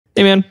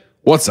Hey, man.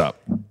 What's up?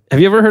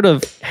 Have you ever heard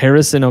of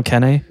Harrison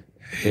Okene?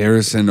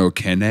 Harrison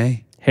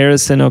Okene?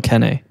 Harrison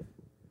Okene.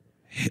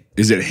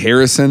 Is it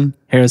Harrison?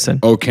 Harrison.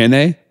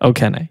 Okene?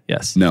 Okene,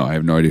 yes. No, I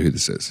have no idea who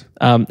this is.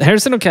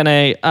 Harrison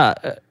Okene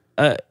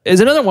is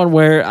another one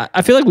where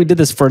I feel like we did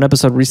this for an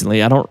episode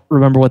recently. I don't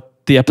remember what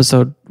the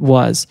episode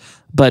was,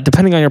 but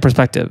depending on your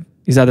perspective,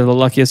 he's either the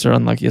luckiest or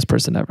unluckiest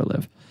person to ever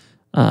live.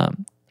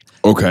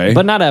 Okay.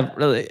 But not ever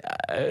really.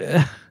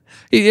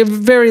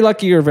 Very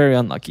lucky or very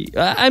unlucky.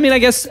 I mean, I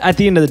guess at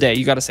the end of the day,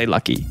 you got to say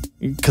lucky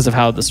because of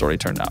how the story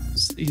turned out.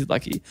 He's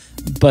lucky.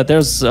 But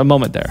there's a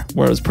moment there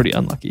where it was pretty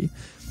unlucky.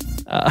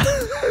 All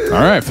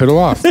right, Fiddle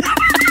Off.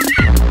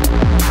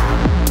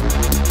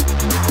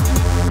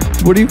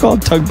 What do you call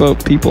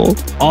tugboat people?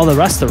 All the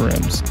rest of the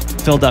rooms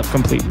filled up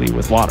completely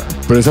with water.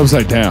 But it's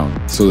upside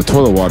down, so the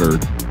toilet water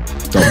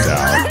dumped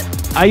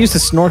out. I used to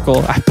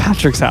snorkel at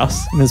Patrick's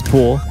house in his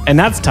pool, and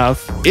that's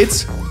tough.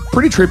 It's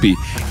pretty trippy.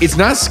 It's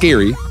not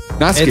scary.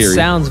 Not scary. It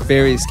sounds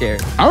very scary.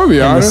 I'm going to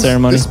be honest.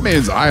 Ceremony. This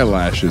man's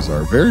eyelashes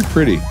are very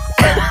pretty.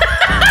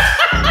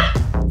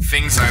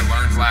 Things I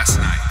learned last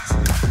night.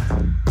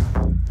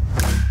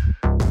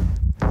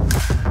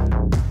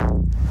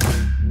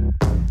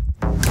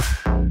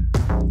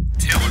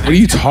 What are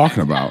you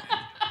talking about?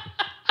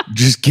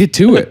 Just get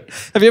to it.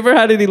 Have you ever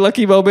had any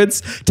lucky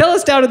moments? Tell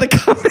us down in the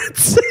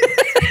comments.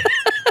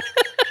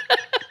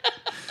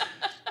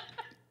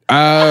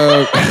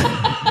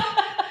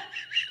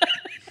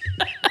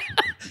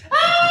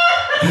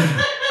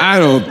 I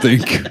don't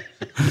think.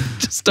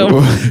 Just don't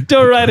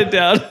write it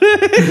down.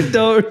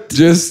 don't.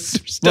 Let's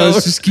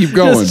just keep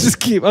going. Just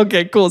keep.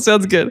 Okay, cool.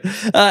 Sounds good.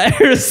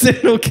 Harrison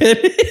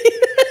Okene.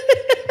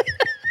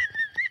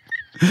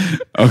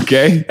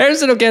 Okay.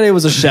 Harrison Okene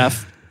was a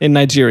chef in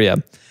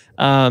Nigeria.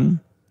 I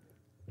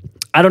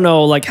don't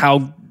know like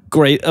how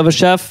great of a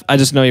chef. I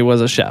just know he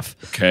was a chef.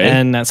 Okay.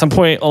 And at some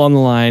point along the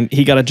line,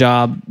 he got a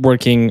job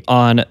working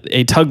on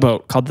a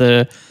tugboat called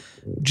the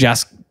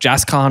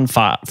Jascon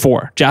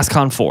 4.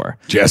 Jascon 4.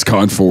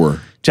 Jascon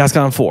 4.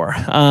 Jascon 4.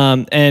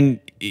 And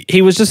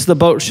he was just the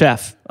boat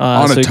chef.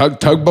 On a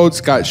tugboat's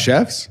got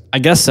chefs? I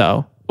guess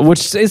so.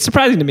 Which is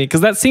surprising to me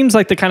because that seems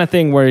like the kind of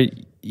thing where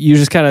you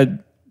just kind of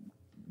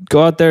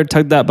go out there,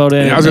 tug that boat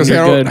in. I was going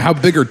to say, how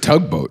big are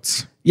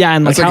tugboats? Yeah,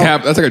 and that's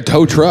like a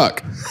tow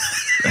truck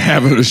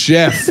having a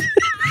chef.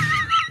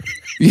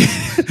 You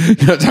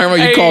know, talking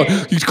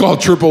about you call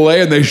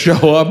AAA and they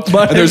show up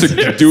and there's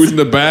a dude in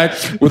the back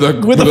with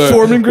a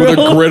foreman griddle.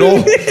 With a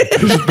griddle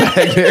just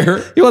back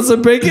there. You want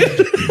some bacon?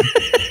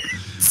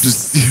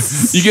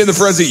 Just you get in the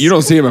front seat. You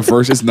don't see him at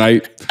first. It's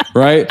night,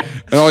 right?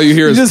 And all you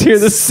hear is just hear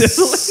the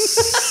sizzling.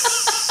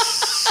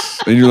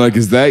 And you're like,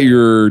 "Is that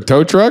your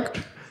tow truck?"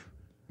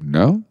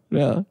 No.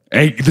 Yeah.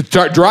 Hey, the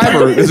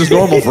driver. This is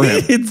normal for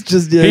him. It's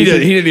just he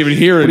didn't even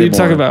hear it. What are you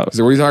talking about?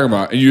 So what are you talking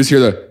about? And you just hear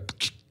the.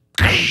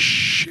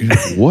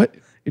 What?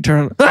 You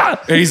turn on.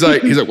 And he's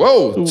like,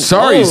 whoa,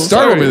 sorry,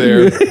 startled me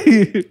there.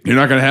 You're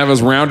not gonna have us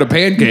round a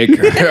pancake.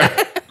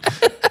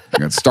 I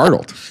got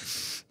startled.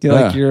 You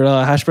like your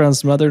hash brown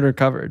smothered or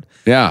covered?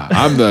 Yeah,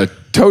 I'm the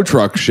tow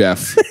truck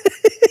chef.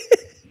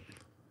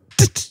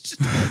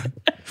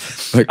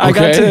 Like,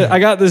 okay. I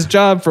got this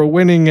job for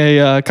winning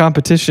a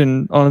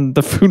competition on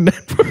the Food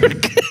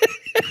Network.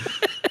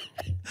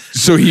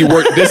 So he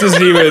worked. This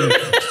isn't even.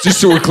 Just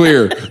so we're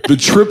clear, the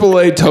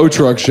AAA tow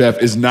truck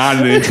chef is not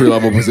an entry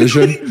level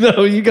position.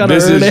 No, you gotta.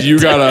 This is you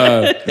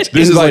gotta.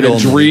 This is like a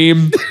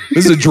dream.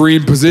 This is a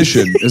dream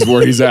position. Is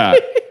where he's at.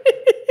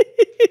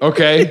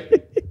 Okay.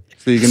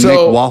 So you can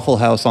make Waffle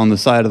House on the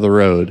side of the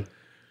road.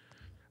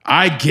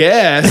 I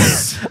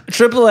guess.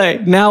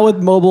 AAA now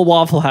with mobile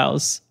Waffle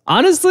House.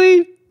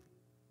 Honestly,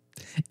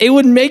 it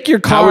would make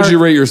your car. How would you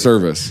rate your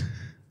service?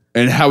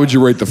 And how would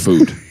you rate the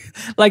food?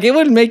 Like it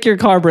would make your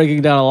car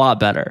breaking down a lot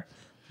better.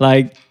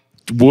 Like.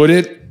 Would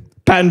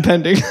it? Patent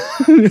pending.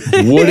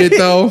 Would it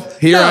though?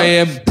 Here I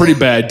am, pretty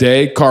bad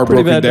day, car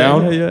broken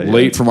down,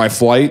 late for my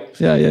flight.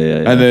 Yeah.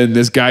 And then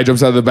this guy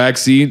jumps out of the back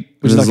seat.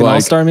 Which is like an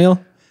all-star meal?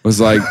 Was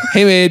like,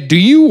 hey man, do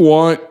you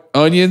want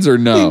onions or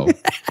no?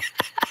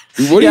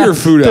 What are your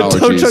food allergies? The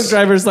tow truck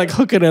driver's like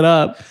hooking it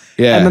up.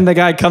 Yeah. And then the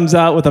guy comes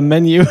out with a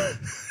menu.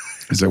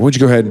 He's like, why don't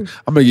you go ahead?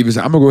 I'm gonna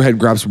go ahead and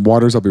grab some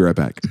waters. I'll be right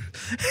back.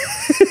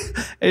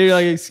 And you're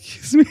like,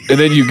 excuse me. And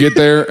then you get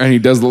there and he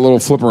does the little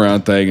flip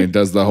around thing and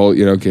does the whole,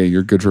 okay,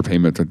 you're good for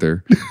payment right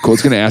there. Cool.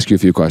 It's going to ask you a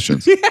few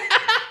questions.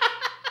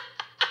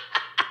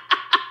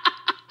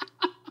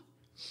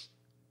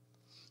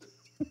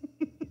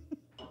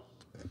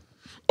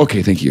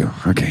 Okay. Thank you.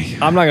 Okay.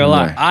 I'm not going to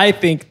lie. I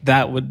think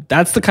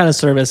that's the kind of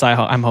service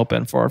I'm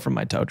hoping for from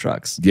my tow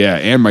trucks. Yeah.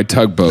 And my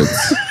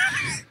tugboats.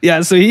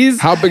 Yeah. So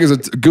how big is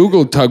it?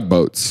 Google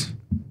tugboats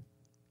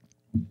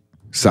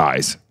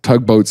size,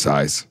 tugboat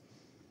size.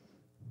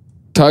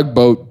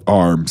 Tugboat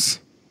arms,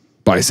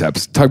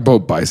 biceps,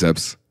 tugboat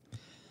biceps.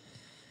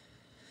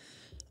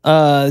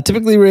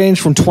 Typically range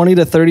from 20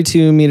 to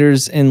 32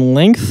 meters in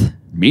length.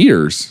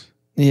 Meters?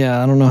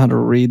 Yeah, I don't know how to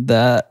read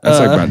that. That's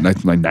like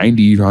about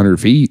 90,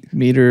 100 feet.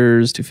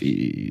 Meters to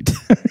feet.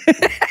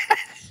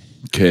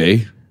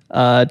 Okay.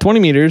 20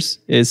 meters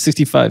is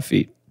 65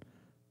 feet.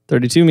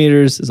 32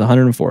 meters is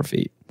 104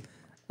 feet.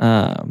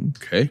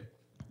 Okay.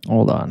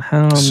 Hold on.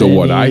 How So many?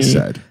 what I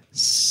said.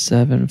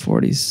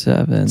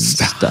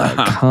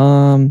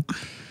 747.com.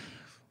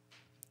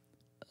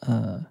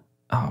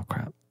 Oh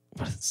crap.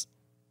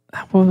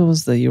 What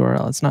was the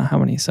URL? It's not how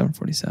many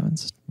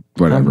 747s.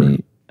 Whatever.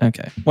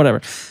 Okay.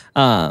 Whatever.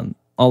 I'll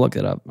look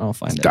it up. I'll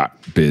find it.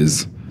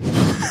 .biz.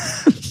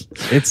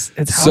 It's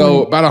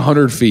So about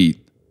 100 feet.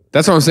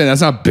 That's what I'm saying.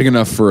 That's not big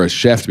enough for a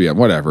chef to be on.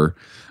 Whatever.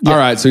 Yeah. All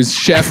right. So he's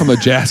chef on the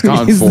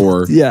JASCON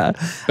 4. Yeah.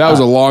 That was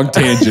a long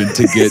tangent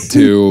to get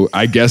to.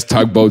 I guess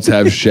tugboats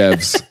have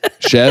chefs.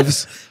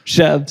 Chefs?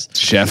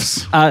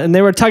 Chefs. And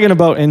they were tugging a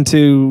boat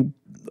into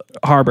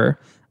harbor.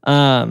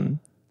 And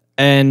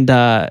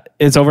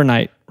it's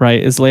overnight,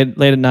 right? It's late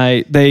at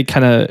night. They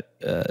kind of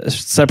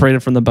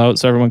separated from the boat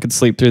so everyone could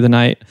sleep through the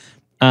night.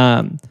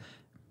 And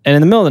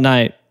in the middle of the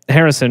night,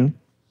 Harrison,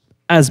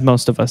 as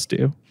most of us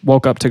do,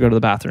 woke up to go to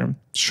the bathroom.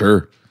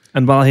 Sure.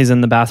 And while he's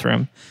in the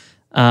bathroom,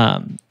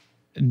 a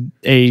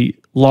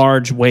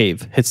large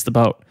wave hits the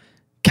boat,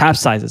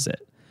 capsizes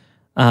it,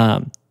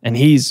 and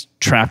he's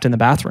trapped in the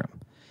bathroom.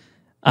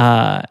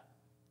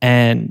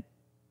 And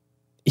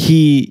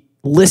he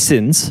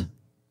listens.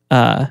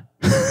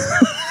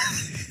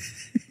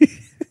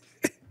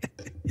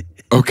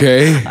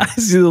 Okay. I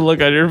see the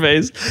look on your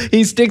face.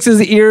 He sticks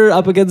his ear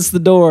up against the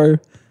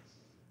door.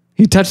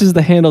 He touches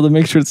the handle to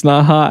make sure it's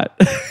not hot.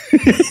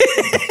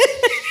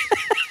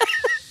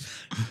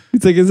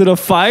 He's like, is it a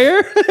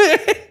fire?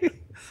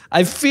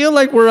 I feel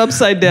like we're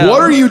upside down.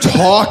 What are you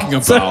talking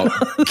about?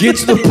 Get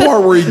to the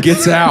part where he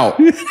gets out.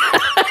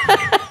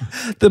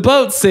 The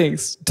boat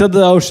sinks to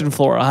the ocean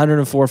floor,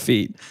 104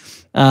 feet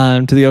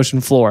to the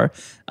ocean floor.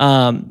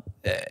 A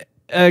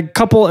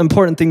couple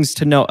important things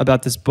to note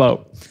about this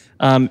boat.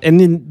 And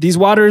in these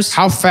waters...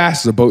 How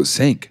fast does a boat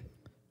sink?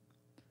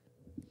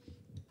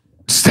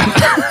 Stop.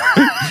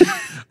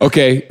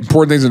 Okay,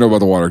 important things to know about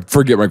the water.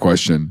 Forget my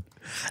question.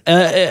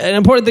 An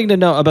important thing to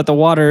know about the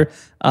water...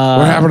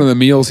 what happened to the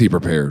meals he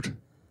prepared?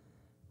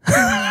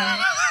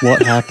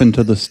 What happened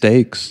to the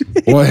steaks?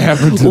 What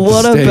happened to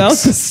what the steaks? about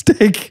the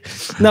steak?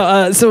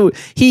 No, so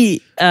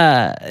he...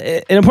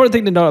 an important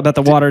thing to know about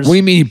the waters... What do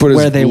you mean he put his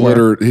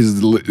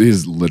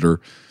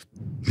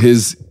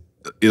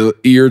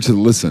ear to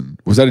listen?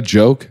 Was that a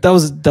joke? That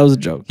was a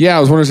joke. Yeah,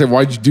 I was wondering,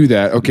 why'd you do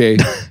that? Okay.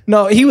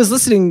 No, he was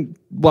listening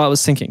while it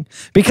was sinking.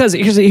 Because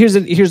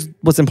here's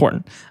what's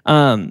important.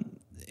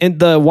 In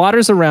the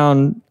waters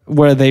around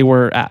where they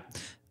were at,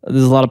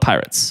 there's a lot of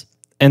pirates.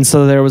 And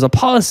so there was a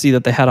policy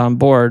that they had on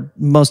board,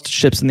 most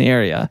ships in the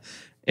area,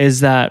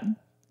 is that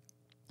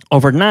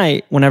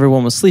overnight, when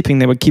everyone was sleeping,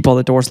 they would keep all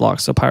the doors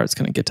locked so pirates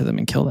couldn't get to them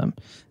and kill them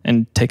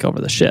and take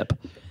over the ship,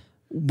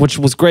 which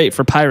was great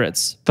for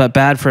pirates, but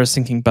bad for a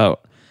sinking boat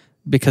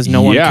because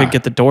no one could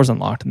get the doors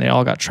unlocked and they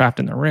all got trapped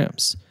in their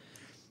rooms.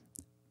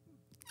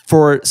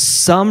 For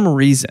some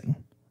reason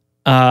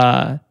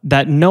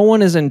that no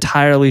one is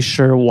entirely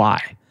sure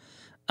why,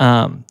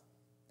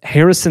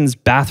 Harrison's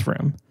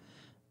bathroom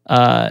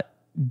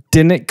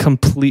didn't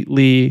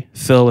completely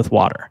fill with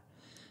water.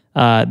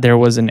 There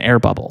was an air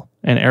bubble,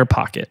 an air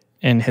pocket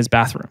in his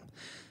bathroom.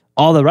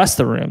 All the rest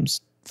of the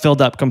rooms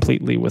filled up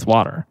completely with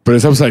water. But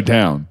it's upside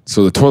down,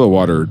 so the toilet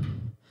water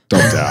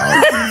dumped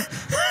out.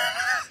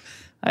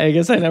 I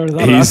guess I never thought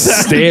about that.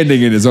 He's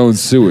standing in his own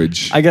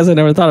sewage. I guess I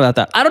never thought about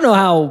that. I don't know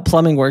how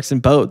plumbing works in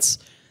boats.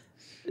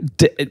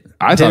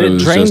 I thought it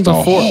was just a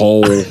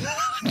hole.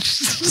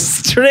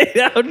 Straight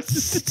out.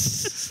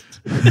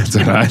 That's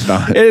what I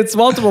thought. It's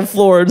multiple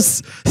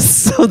floors,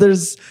 so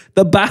there's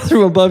the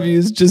bathroom above you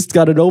has just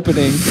got an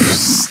opening.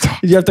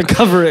 Stop. You have to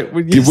cover it.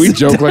 When you did we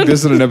joke like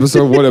this in an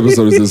episode? What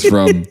episode is this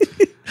from?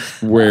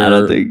 Where I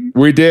don't think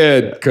we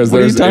did, because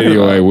there's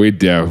anyway.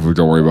 About?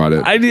 Don't worry about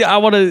it. I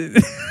want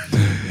to.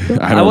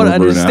 I want to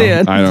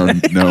understand. Now. I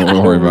don't know.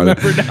 Don't worry about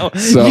it. Now.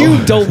 So,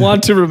 you don't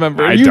want to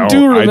remember. You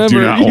do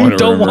remember. You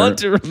don't want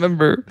to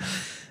remember.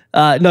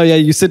 No, yeah,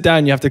 you sit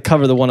down, you have to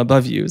cover the one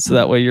above you, so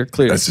that way you're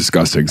clear. That's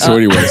disgusting. So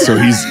anyway, so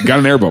he's got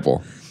an air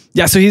bubble.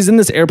 Yeah, so he's in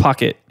this air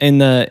pocket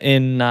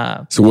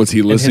So what's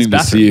he listening to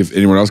see if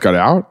anyone else got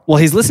out? Well,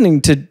 he's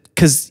listening to,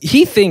 because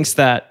he thinks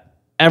that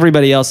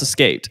everybody else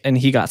escaped and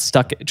he got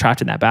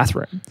trapped in that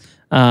bathroom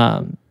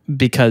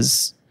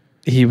because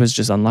he was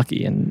just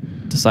unlucky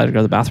and decided to go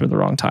to the bathroom at the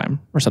wrong time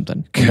or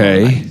something.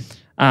 Okay.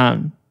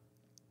 And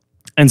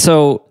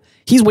so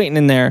he's waiting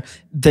in there.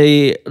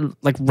 The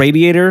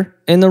radiator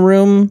in the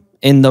room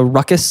in the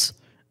ruckus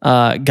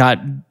got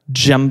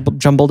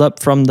jumbled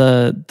up from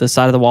the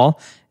side of the wall,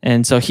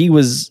 and so he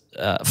was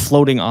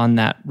floating on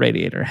that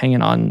radiator,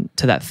 hanging on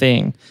to that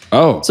thing.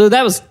 Oh, so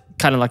that was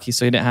kind of lucky.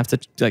 So he didn't have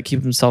to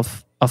keep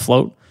himself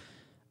afloat.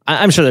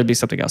 I'm sure there'd be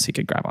something else he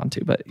could grab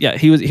onto, but yeah,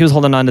 he was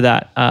holding on to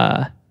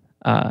that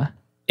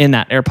in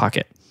that air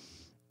pocket.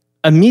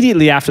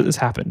 Immediately after this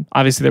happened,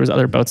 obviously there was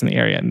other boats in the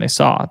area, and they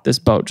saw this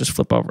boat just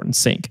flip over and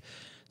sink.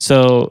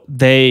 So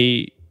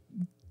they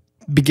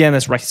began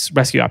this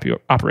rescue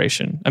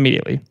operation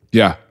immediately.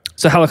 Yeah.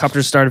 So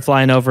helicopters started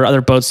flying over,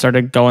 other boats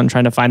started going,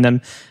 trying to find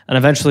them. And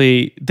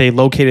eventually they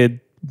located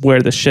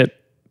where the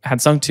ship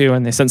had sunk to,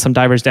 and they sent some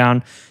divers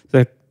down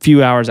a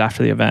few hours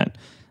after the event,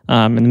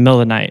 in the middle of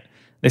the night.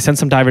 They sent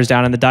some divers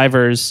down, and the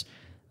divers,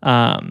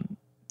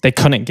 they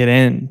couldn't get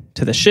in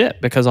to the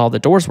ship because all the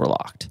doors were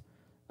locked.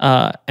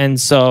 And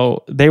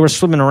so they were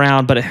swimming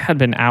around, but it had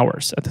been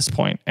hours at this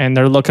point. And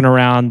they're looking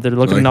around, they're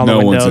looking in all the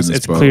windows.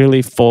 It's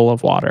clearly full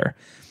of water.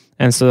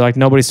 And so like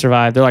nobody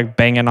survived. They're like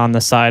banging on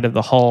the side of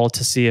the hull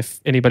to see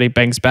if anybody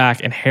bangs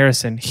back. And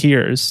Harrison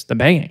hears the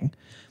banging.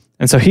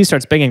 And so he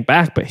starts banging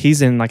back, but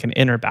he's in like an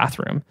inner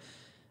bathroom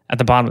at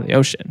the bottom of the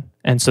ocean.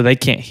 And so they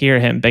can't hear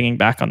him banging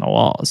back on the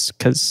walls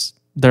because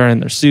they're in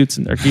their suits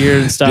and their gear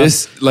and stuff.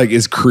 This like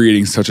is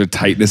creating such a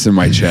tightness in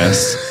my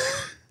chest.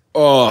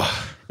 Oh,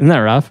 isn't that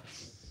rough?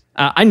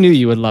 I knew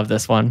you would love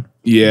this one.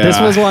 Yeah. This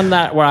was one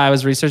that where I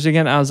was researching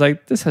it. I was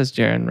like, this has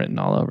Jaron written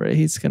all over it.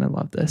 He's going to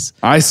love this.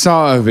 I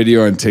saw a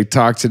video on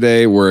TikTok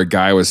today where a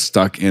guy was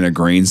stuck in a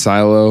grain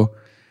silo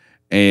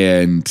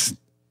and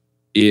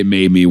it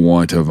made me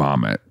want to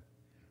vomit.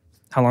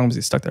 How long was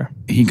he stuck there?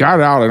 He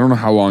got out. I don't know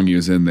how long he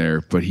was in there,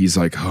 but he's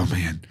like, oh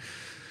man,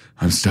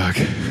 I'm stuck.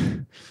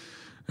 And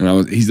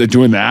he's like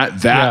doing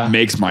that. That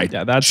makes my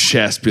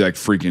chest be like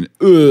freaking,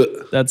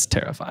 ugh. That's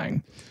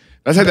terrifying.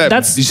 That's like that.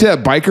 Did you see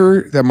that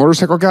biker, that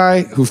motorcycle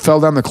guy who fell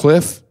down the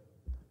cliff?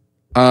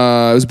 It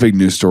was a big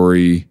news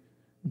story.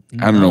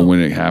 No. I don't know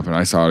when it happened.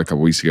 I saw it a couple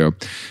weeks ago.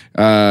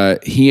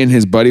 He and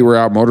his buddy were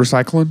out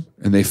motorcycling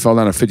and they fell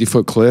down a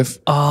 50-foot cliff.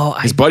 Oh,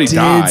 his buddy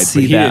died,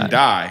 but he didn't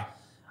die.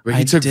 But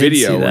he took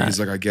video where he's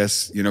like, I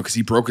guess, because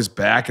he broke his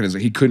back and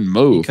he couldn't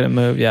move. He couldn't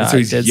move, yeah. And so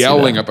he's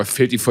yelling up a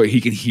 50-foot. He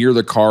can hear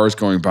the cars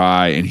going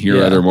by and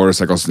hear other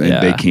motorcycles and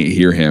they can't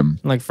hear him.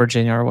 Like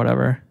Virginia or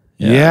whatever.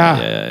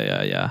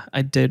 Yeah.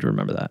 I did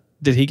remember that.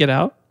 Did he get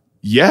out?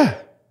 Yeah.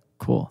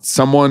 Cool.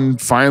 Someone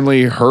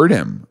finally heard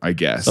him, I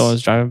guess. Someone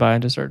was driving by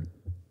and just heard.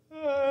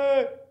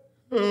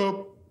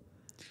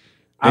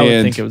 I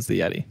would think it was the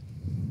Yeti.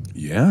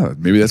 Yeah,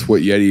 maybe that's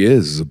what Yeti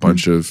is a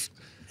bunch of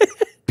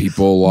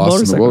people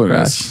lost in the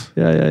wilderness. Crash.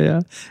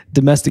 Yeah.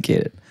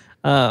 Domesticated.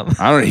 I don't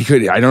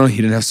know. He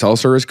didn't have cell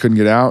service, couldn't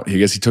get out. I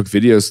guess he took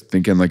videos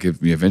thinking like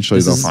if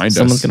eventually they'll find us.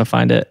 Someone's gonna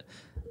find it.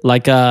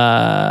 Like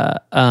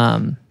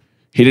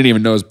he didn't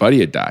even know his buddy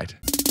had died.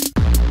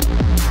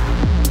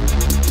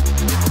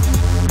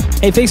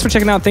 Hey, thanks for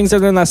checking out Things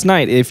Other Than Last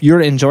Night. If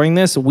you're enjoying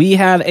this, we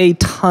have a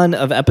ton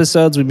of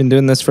episodes. We've been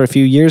doing this for a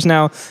few years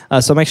now,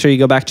 so make sure you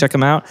go back, check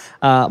them out.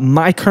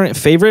 My current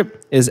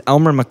favorite is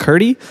Elmer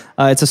McCurdy.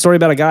 It's a story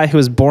about a guy who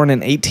was born in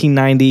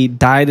 1890,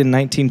 died in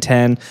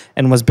 1910,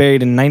 and was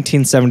buried in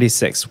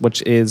 1976,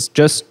 which is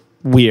just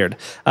weird.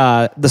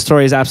 The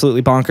story is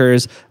absolutely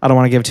bonkers. I don't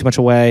want to give too much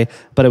away,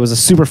 but it was a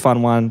super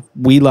fun one.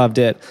 We loved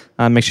it.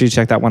 Make sure you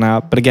check that one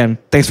out. But again,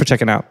 thanks for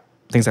checking out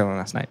Things Other Than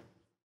Last Night.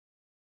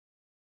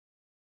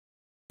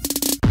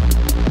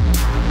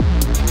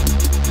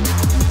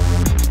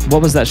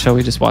 What was that show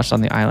we just watched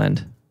on the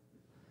island?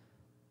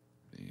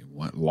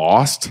 What,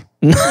 Lost?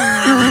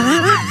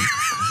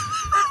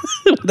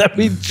 That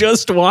we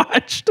just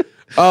watched.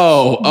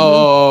 Oh.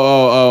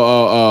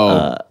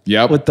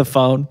 Yep. With the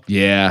phone.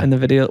 Yeah. And the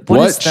video.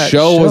 What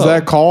show was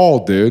that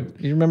called, dude?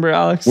 You remember,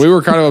 Alex? We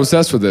were kind of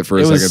obsessed with it for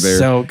a second there.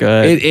 So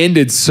good. It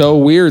ended so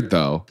weird,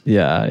 though.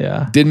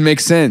 Yeah. Didn't make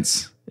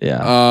sense.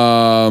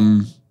 Yeah.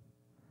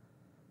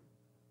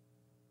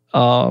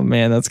 Oh,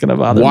 man, that's going to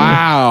bother me.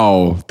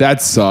 Wow.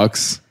 That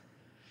sucks.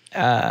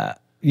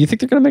 You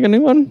think they're going to make a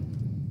new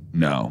one?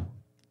 No.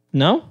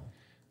 No?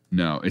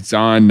 No. It's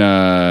on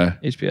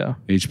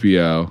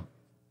HBO.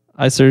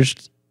 I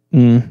searched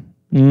none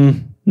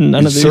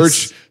of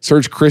these.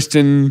 Search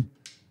Kristen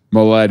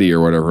Miletti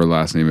or whatever her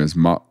last name is.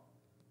 Not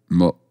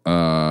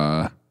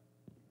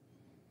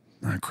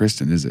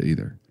Kristen, is it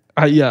either?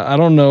 I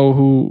don't know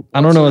who.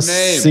 I don't know a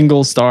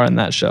single star in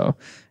that show.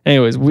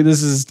 Anyways,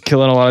 this is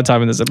killing a lot of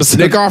time in this episode.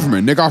 Nick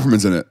Offerman. Nick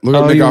Offerman's in it. Look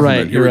up Nick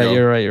Offerman.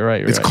 You're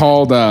right. It's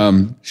called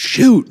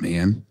shoot,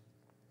 man.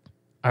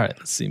 All right,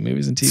 let's see.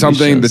 Movies and TV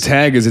Something. shows. The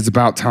tag is It's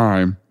About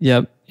Time.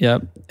 Yep.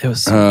 It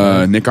was so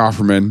good. Nick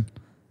Offerman.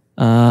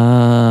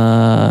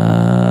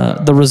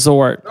 The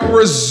Resort. The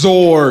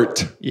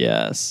Resort.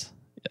 Yes,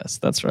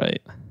 that's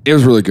right. It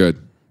was really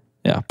good.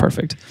 Yeah,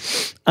 perfect.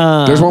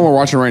 There's one we're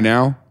watching right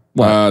now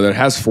that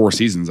has 4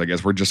 seasons, I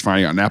guess. We're just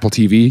finding out on Apple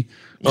TV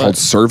called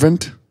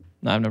Servant.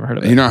 No, I've never heard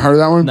of it. You not heard of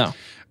that one? No.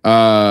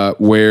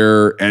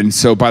 And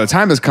so by the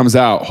time this comes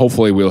out,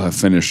 hopefully we'll have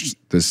finished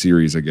this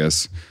series, I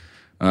guess.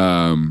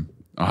 I'll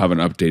have an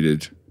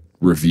updated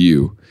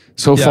review.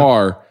 So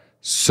far,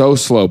 so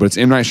slow, but it's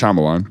M. Night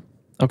Shyamalan.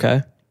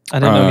 Okay. I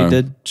didn't know he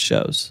did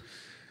shows.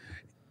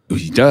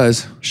 He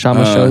does.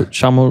 Shyamalan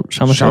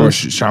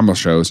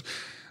shows.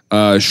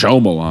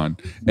 Shyamalan.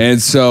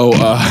 And so,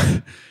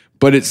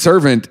 but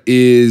Servant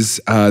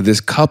is this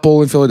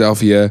couple in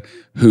Philadelphia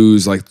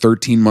whose like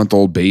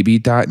 13-month-old baby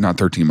died. Not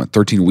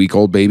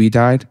 13-week-old baby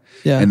died.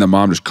 Yeah. And the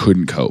mom just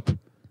couldn't cope.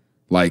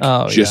 Like,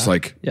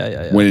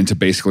 went into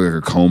basically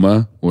like a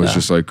coma, was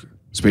just like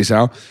spaced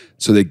out.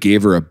 So they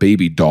gave her a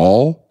baby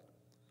doll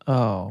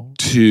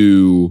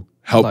to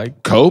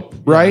help cope,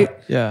 right?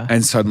 Yeah.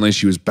 And suddenly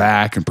she was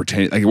back and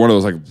pretending like one of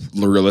those like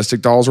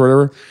realistic dolls or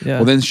whatever. Yeah.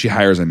 Well, then she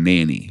hires a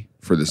nanny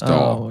for this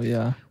doll. Oh,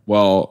 yeah.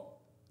 Well,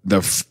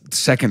 the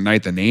second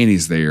night the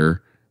nanny's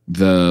there,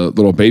 the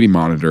little baby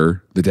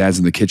monitor, the dad's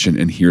in the kitchen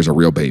and hears a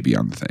real baby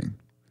on the thing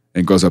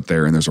and goes up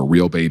there and there's a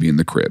real baby in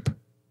the crib.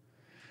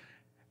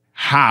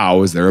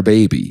 How is there a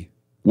baby?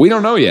 We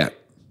don't know yet.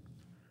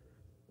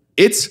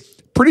 It's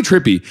pretty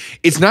trippy.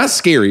 It's not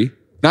scary.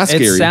 Not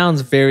scary. It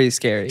sounds very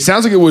scary.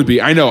 Sounds like it would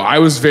be. I know. I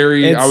was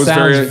very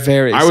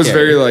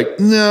very like,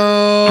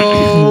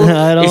 no.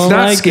 I don't it's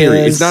not like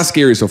scary. this. It's not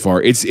scary so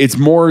far. It's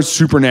more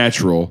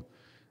supernatural,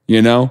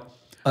 you know?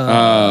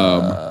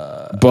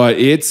 But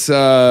it's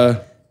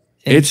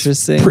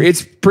interesting.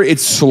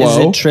 It's slow. Is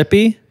it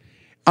trippy?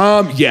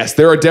 Yes,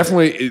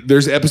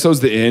 there's episodes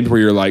that end where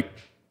you're like,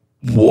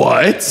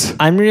 what?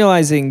 I'm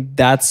realizing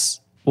that's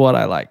what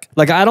I like.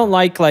 Like, I don't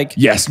like.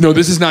 Yes, no,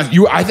 this is not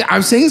you.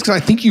 I'm saying this because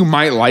I think you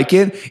might like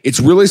it. It's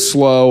really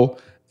slow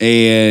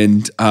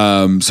and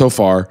so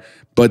far,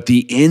 but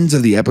the ends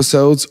of the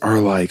episodes are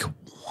like,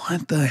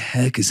 what the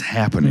heck is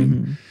happening?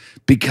 Mm-hmm.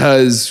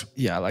 Because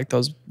I like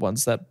those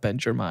ones that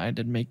bend your mind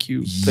and make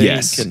you think.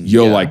 Yes, and,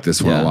 you'll like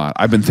this one a lot.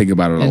 I've been thinking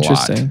about it a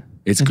lot.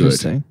 It's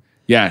good.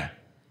 Yeah.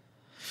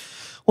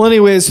 Well,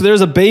 anyway, so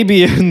there's a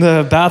baby in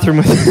the bathroom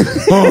with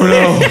Oh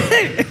no.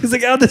 He's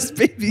like, how'd this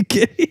baby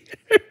get here?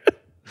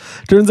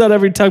 Turns out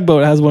every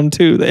tugboat has one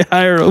too. They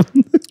hire them.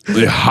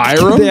 They hire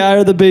them? They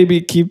hire the baby,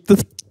 keep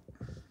the,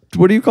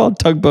 what do you call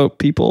tugboat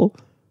people?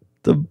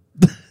 The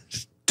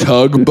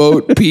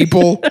tugboat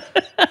people?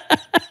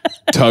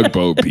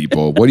 Tugboat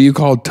people. What do you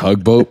call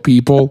tugboat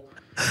people?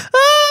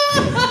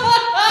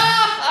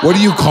 What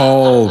do you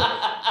call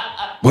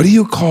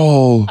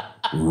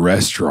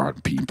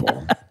restaurant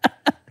people?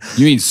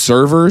 You mean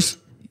servers?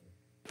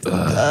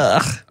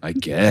 I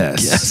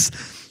guess. Yes.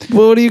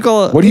 Well, what do you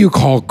call it? What do you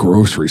call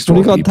grocery store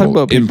What do you call people?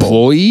 tugboat people?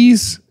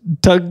 Employees?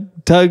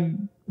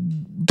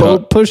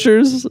 Boat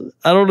pushers?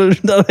 I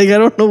don't know. I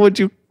don't know what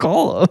you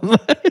call them.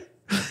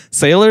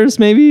 Sailors,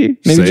 maybe?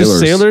 Maybe just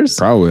sailors?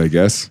 Probably, I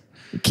guess.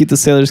 Keep the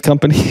sailors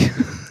company.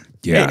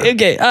 Yeah.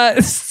 Okay.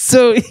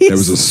 So there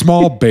was a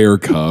small bear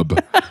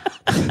cub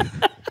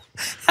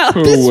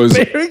who was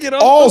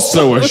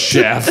also a boat?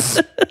 chef.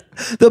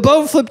 The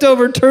boat flipped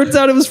over. Turns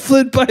out it was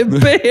flipped by a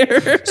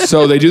bear.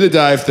 So they do the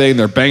dive thing.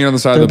 They're banging on the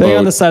side of the boat. Banging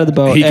on the side of the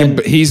boat.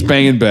 He's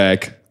banging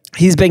back.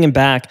 He's banging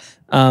back,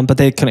 but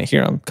they couldn't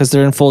hear him because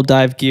they're in full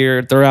dive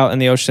gear. They're out in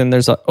the ocean.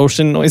 There's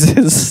ocean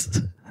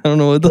noises. I don't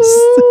know what those.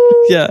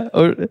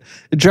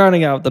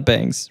 Drowning out the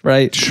bangs,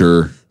 right?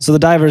 Sure. So the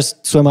divers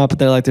swim up and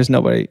they're like, "There's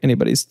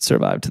anybody's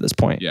survived to this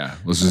point." Yeah.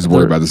 Let's just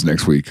worry about this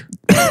next week.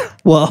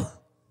 Well,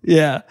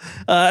 yeah.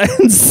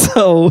 And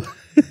so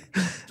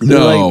they're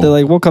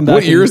like, we'll come back.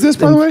 What year is this,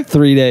 by the way?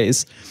 3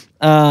 days.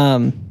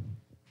 That's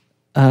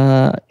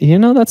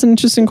an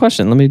interesting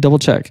question. Let me double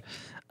check.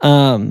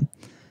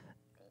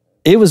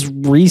 It was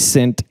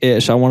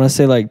recent-ish. I want to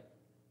say like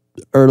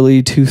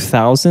early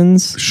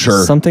 2000s.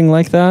 Sure. Something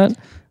like that.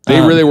 They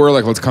really were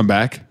like, let's come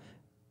back.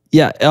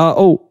 Yeah.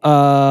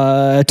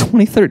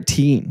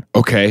 2013.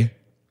 Okay.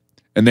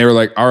 And they were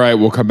like, all right,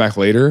 we'll come back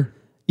later.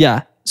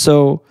 Yeah.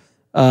 So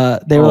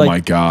they were oh like,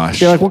 my gosh.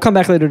 They're like, we'll come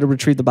back later to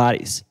retrieve the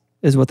bodies,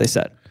 is what they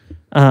said.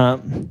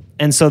 And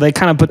so they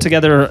kind of put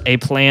together a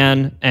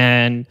plan,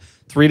 and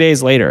 3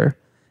 days later,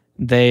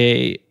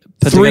 they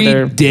put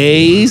together 3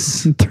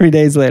 days. 3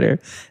 days later,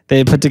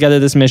 they put together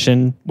this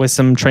mission with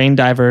some trained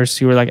divers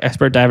who were like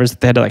expert divers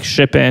that they had to like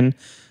ship in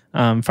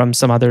from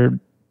some other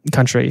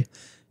country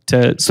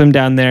to swim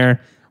down there.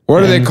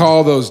 What do they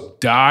call those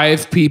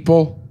dive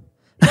people?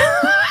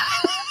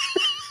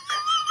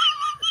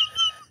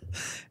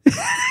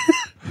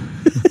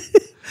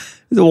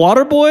 The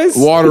water boys?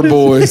 Water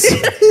boys.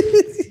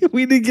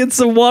 We need to get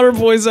some water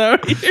boys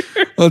out here.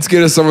 Let's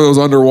get us some of those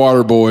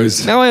underwater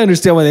boys. Now I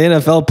understand why the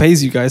NFL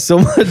pays you guys so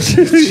much.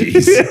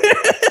 Jeez.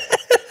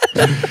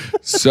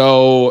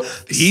 So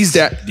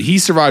he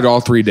survived all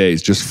 3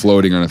 days just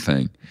floating on a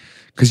thing.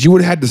 Because you would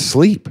have had to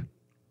sleep.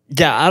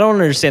 Yeah, I don't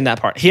understand that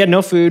part. He had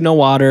no food, no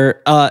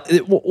water.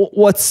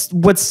 What's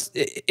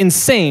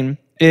insane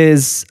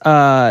is he's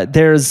at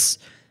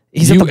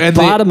the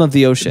bottom of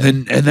the ocean.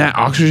 And that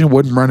oxygen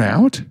wouldn't run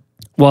out?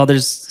 Well,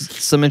 there's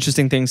some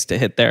interesting things to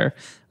hit there.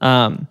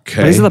 Okay.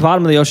 But he's at the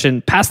bottom of the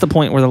ocean, past the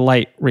point where the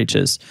light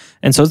reaches.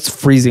 And so it's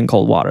freezing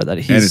cold water that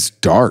he's and it's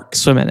dark.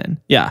 Swimming in.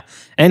 Yeah.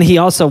 And he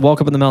also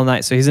woke up in the middle of the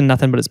night, so he's in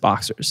nothing but his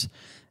boxers.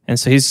 And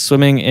so he's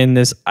swimming in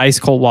this ice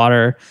cold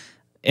water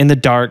in the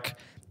dark.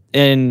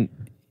 And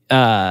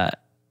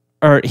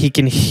or he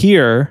can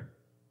hear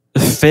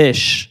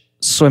fish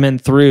swimming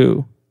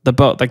through the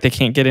boat. Like they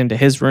can't get into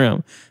his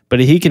room, but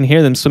he can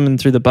hear them swimming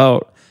through the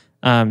boat,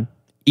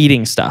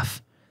 eating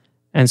stuff.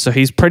 And so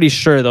he's pretty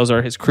sure those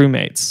are his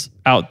crewmates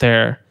out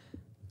there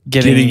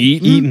getting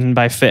eaten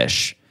by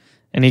fish.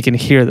 And he can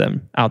hear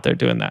them out there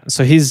doing that.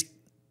 So he's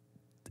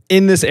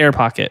in this air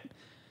pocket,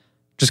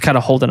 just kind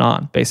of holding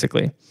on,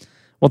 basically.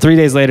 Well, 3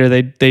 days later,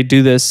 they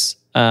do this.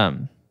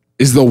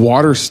 Is the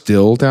water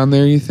still down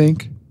there, you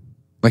think?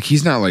 Like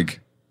he's not like.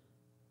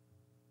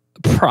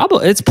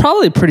 It's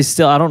probably pretty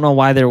still. I don't know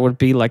why there would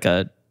be like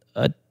a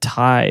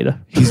tide.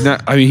 He's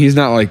not. I mean, he's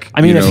not like.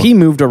 I mean, if he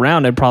moved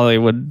around, it probably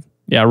would.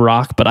 Yeah,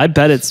 rock. But I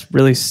bet it's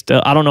really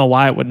still. I don't know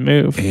why it would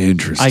move.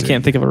 Interesting. I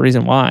can't think of a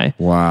reason why.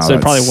 Wow. So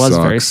it probably was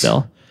very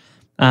still.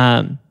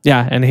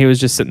 Yeah, and he was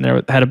just sitting there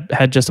with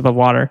head just above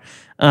water.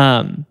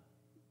 To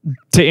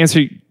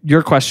answer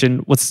your question,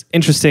 what's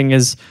interesting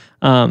is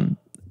in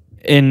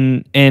a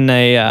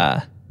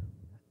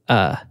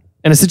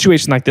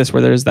situation like this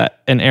where there's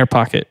an air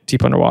pocket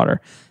deep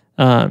underwater,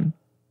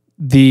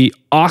 the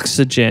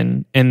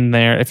oxygen in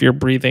there, if you're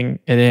breathing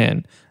it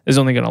in, is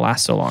only going to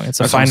last so long. It's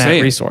a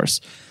finite resource.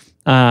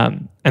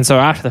 And so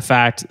after the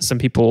fact, some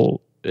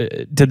people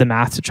did the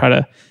math to try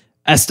to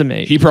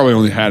estimate. He probably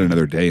only had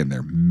another day in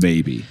there,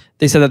 maybe.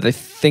 They said that they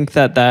think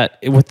that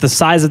with the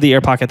size of the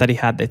air pocket that he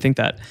had, they think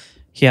that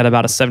he had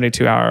about a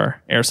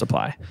 72-hour air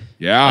supply.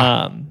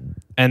 Yeah.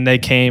 And they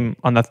came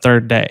on the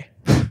third day.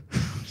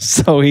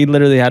 So he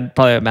literally had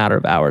probably a matter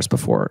of hours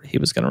before he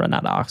was going to run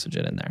out of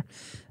oxygen in there.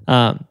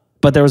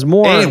 But there was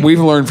more. And we've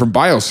learned from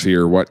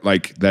Biosphere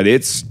that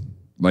it's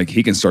like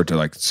he can start to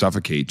like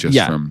suffocate just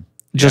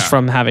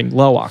from having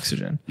low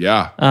oxygen.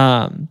 Yeah.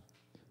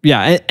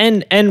 Yeah.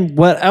 And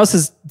what else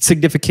is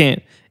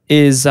significant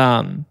is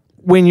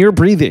when you're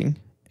breathing,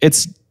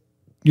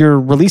 you're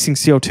releasing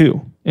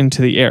CO2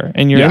 into the air,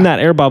 and you're in that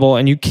air bubble,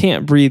 and you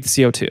can't breathe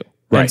CO2.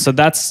 Right. And so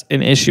that's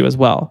an issue as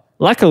well.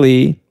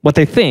 Luckily, what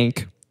they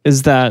think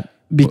is that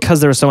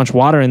because there was so much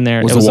water in there,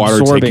 it was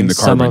absorbing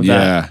some of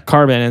that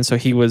carbon, and so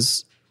he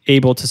was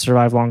able to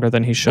survive longer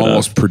than he should have.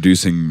 Almost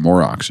producing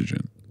more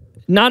oxygen.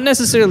 Not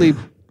necessarily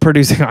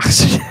producing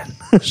oxygen.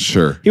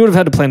 Sure. He would have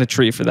had to plant a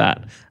tree for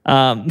that.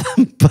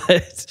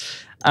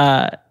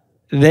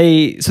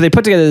 They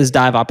put together this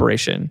dive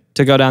operation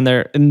to go down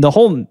there. And the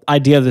whole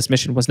idea of this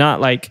mission was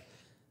not like,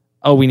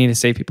 oh, we need to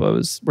save people. It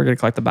was, we're going to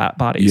collect the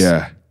bodies.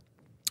 Yeah.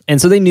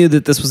 And so they knew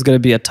that this was going to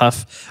be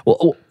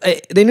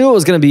they knew it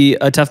was going to be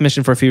a tough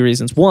mission for a few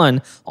reasons.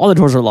 One, all the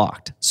doors are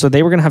locked. So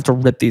they were going to have to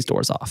rip these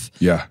doors off.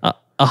 Yeah.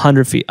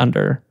 100 feet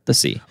under the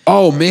sea.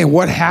 Oh man,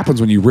 what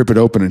happens when you rip it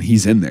open and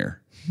he's in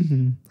there?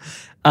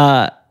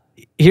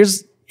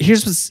 Here's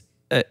what's,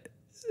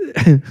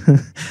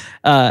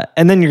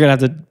 and then you're gonna have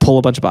to pull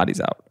a bunch of bodies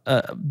out,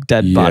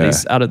 dead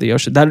bodies out of the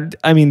ocean.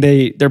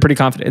 They're pretty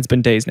confident. It's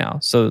been days now,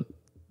 so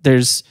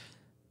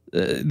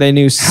they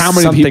knew how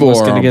many people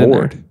was going to get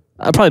aboard. In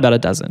there. Probably about a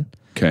dozen.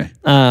 Okay.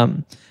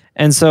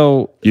 And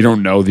so you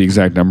don't know the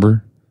exact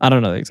number? I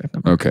don't know the exact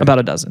number. Okay. About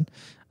a dozen.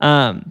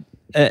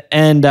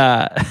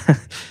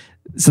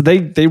 So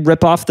they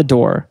rip off the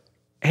door.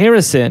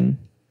 Harrison,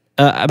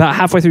 about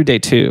halfway through day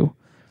 2,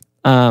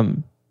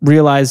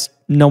 realized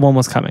no one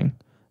was coming.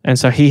 And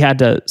so he had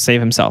to save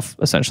himself,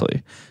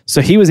 essentially.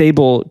 So he was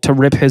able to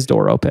rip his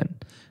door open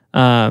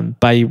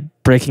by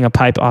breaking a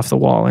pipe off the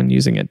wall and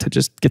using it to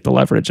just get the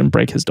leverage and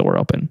break his door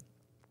open.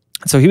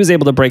 So he was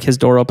able to break his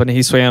door open.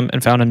 He swam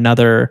and found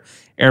another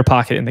air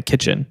pocket in the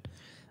kitchen.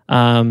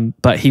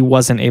 But he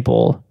wasn't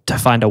able to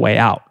find a way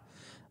out.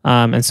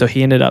 And so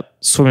he ended up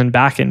swimming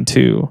back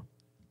into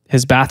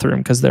his bathroom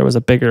because there was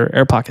a bigger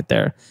air pocket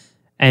there,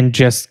 and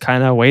just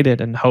kind of waited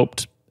and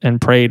hoped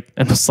and prayed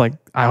and was like,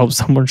 I hope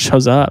someone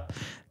shows up,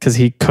 because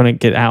he couldn't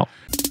get out.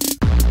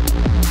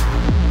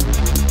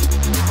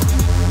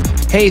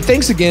 Hey,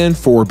 thanks again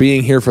for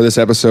being here for this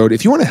episode.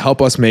 If you want to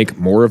help us make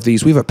more of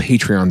these, we have a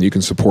Patreon that you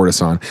can support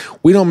us on.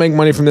 We don't make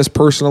money from this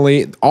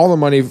personally. All the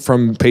money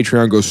from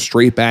Patreon goes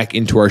straight back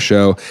into our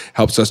show,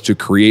 helps us to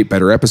create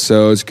better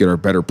episodes, get our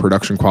better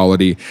production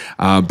quality.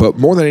 But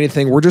more than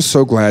anything, we're just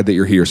so glad that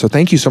you're here. So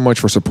thank you so much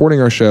for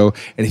supporting our show.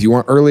 And if you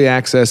want early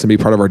access and be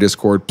part of our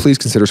Discord, please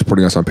consider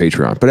supporting us on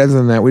Patreon. But other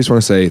than that, we just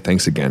want to say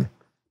thanks again.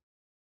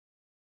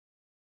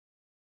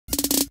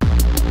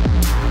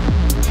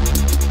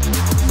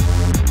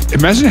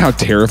 Imagine how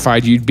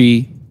terrified you'd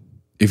be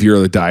if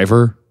you're a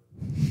diver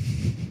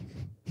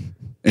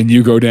and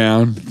you go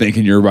down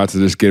thinking you're about to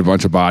just get a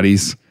bunch of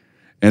bodies,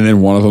 and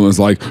then one of them is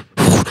like,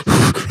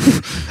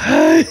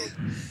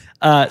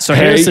 so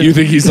Harrison, you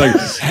think he's like,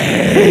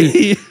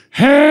 hey,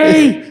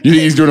 hey? You think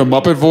he's doing a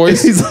Muppet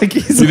voice? You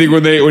think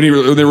when they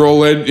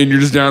roll in and you're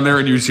just down there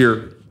and you just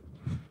hear,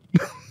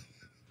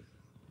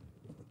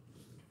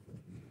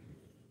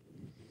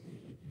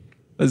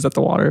 is that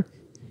the water?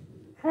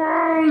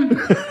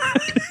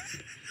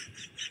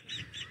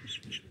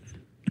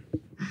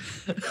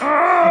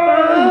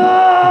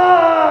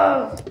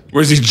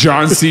 Was he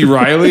John C.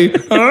 Reilly?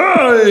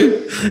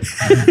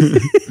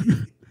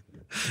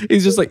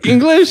 He's just like,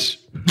 English?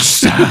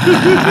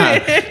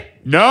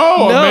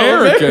 No,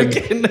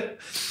 American.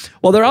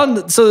 Well, they're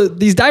on. So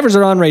these divers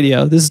are on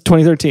radio. This is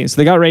 2013. So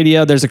they got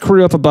radio. There's a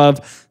crew up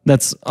above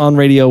that's on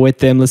radio with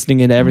them,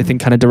 listening into everything,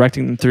 kind of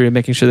directing them through,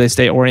 making sure they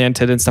stay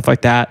oriented and stuff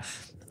like that.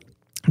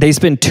 They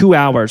spend 2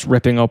 hours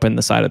ripping open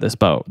the side of this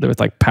boat with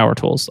like power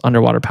tools,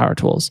 underwater power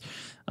tools.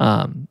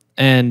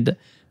 And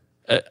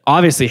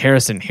obviously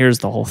Harrison hears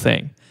the whole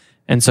thing.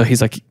 And so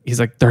he's like,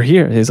 they're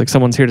here. He's like,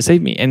 someone's here to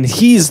save me. And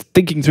he's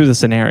thinking through the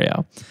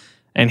scenario,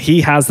 and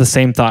he has the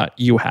same thought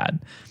you had.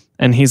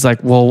 And he's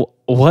like, well,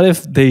 what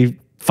if they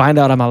find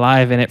out I'm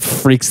alive and it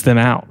freaks them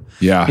out?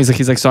 Yeah.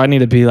 He's like, so I need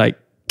to be like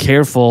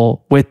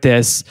careful with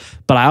this,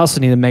 but I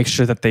also need to make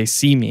sure that they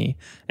see me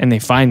and they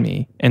find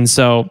me. And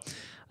so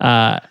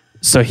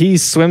he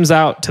swims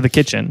out to the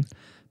kitchen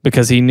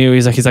because he knew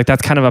he's like,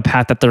 that's kind of a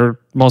path that they're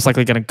most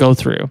likely going to go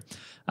through.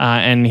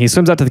 And he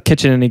swims out to the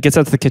kitchen and he gets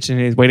out to the kitchen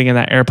and he's waiting in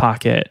that air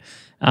pocket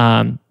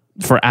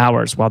for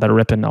hours while they're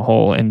ripping a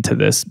hole into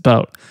this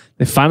boat.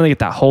 They finally get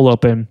that hole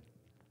open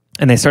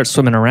and they start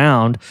swimming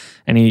around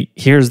and he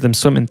hears them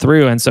swimming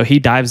through. And so he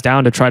dives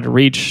down to try to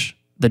reach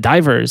the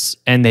divers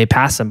and they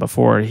pass him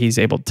before he's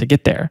able to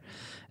get there.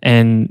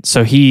 And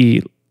so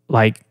he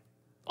like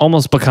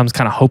almost becomes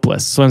kind of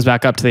hopeless, swims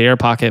back up to the air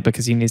pocket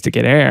because he needs to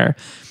get air.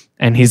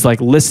 And he's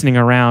like listening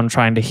around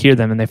trying to hear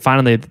them. And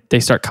they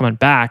start coming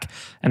back.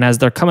 And as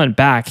they're coming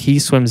back, he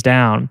swims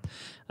down.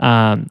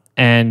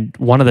 And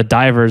one of the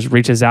divers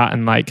reaches out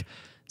and like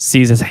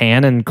sees his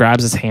hand and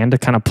grabs his hand to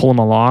kind of pull him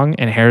along.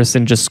 And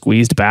Harrison just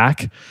squeezed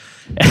back.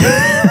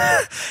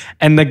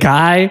 And the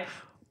guy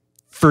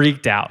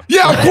freaked out.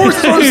 Yeah, of course,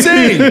 that's what I'm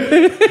saying.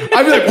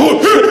 I'd be like,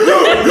 whoa,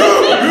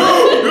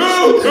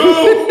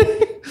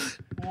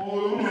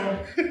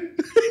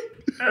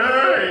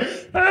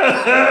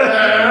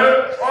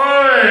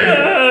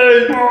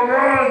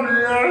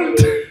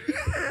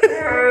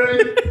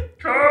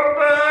 come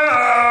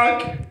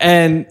back.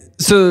 And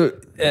so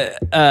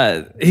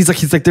he's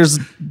like, there's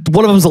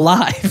one of them's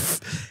alive.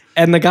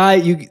 And the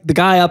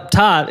guy up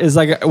top is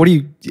like, what do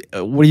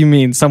you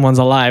mean someone's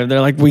alive? They're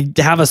like, we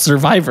have a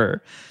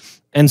survivor.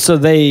 And so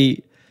they're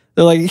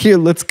like, here,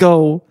 let's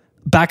go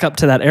back up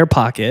to that air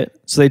pocket.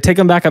 So they take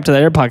him back up to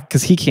that air pocket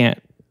because he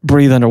can't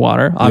breathe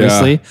underwater,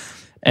 obviously. Yeah.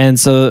 And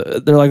so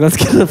they're like, let's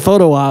get a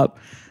photo op.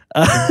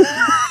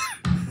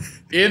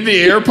 In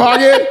the air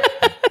pocket?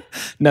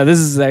 No, this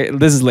is later.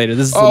 This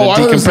is I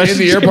was in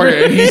the air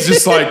pocket, and he's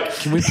just like,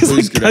 "Can we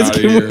please get out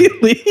of here?" We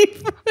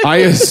leave? I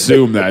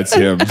assume that's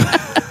him.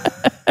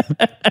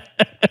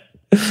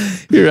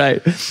 You're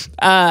right.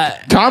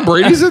 Tom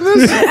Brady's in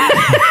this.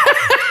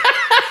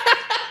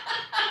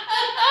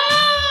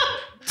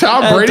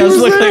 Tom Brady does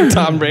was look there? like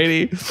Tom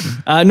Brady.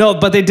 No,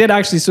 but they did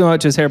actually swim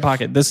out to his hair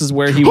pocket. This is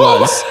where he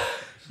was.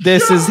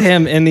 This is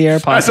him in the air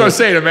pocket. That's what I was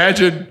saying.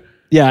 Imagine.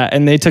 Yeah,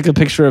 and they took a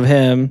picture of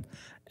him,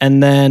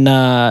 and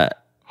then.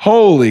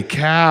 Holy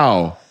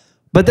cow!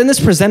 But then this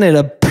presented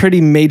a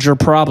pretty major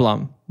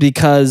problem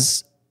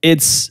because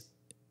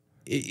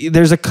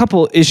there's a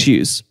couple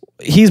issues.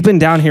 He's been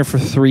down here for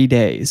 3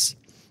 days.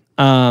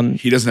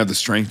 He doesn't have the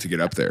strength to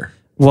get up there.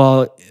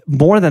 Well,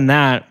 more than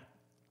that,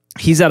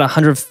 he's at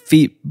 100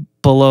 feet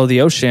below the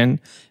ocean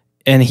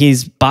and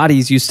his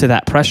body's used to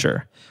that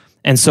pressure.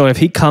 And so if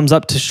he comes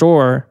up to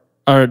shore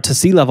or to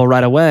sea level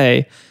right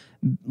away,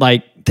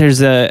 like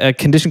there's a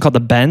condition called the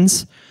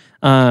bends.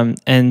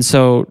 And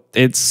so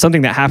it's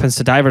something that happens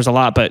to divers a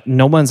lot, but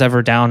no one's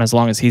ever down as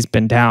long as he's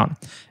been down.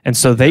 And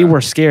so they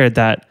were scared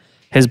that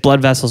his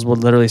blood vessels would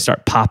literally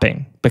start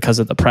popping because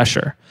of the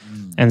pressure.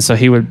 And so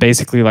he would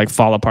basically like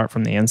fall apart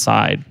from the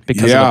inside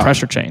because of the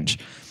pressure change.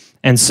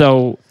 And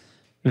so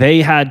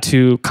they had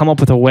to come up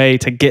with a way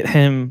to get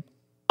him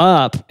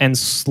up and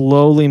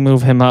slowly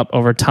move him up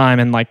over time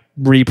and like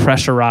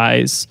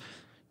repressurize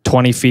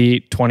 20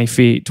 feet, 20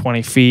 feet,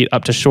 20 feet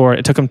up to shore.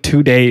 It took them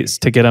 2 days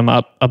to get him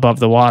up above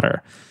the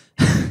water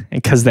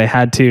because they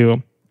had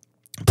to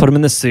put him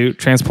in the suit,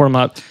 transport him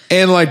up.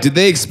 And like, did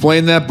they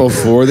explain that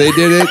before they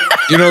did it?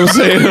 You know what I'm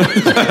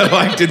saying?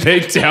 Like, did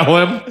they tell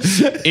him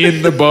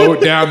in the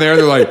boat down there?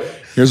 They're like,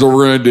 here's what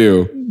we're going to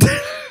do.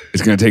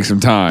 It's going to take some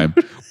time.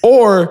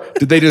 Or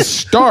did they just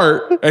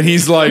start and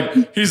he's like,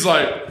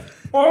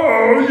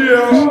 oh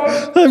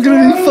yeah, I'm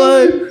gonna be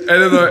fine.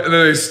 And then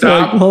they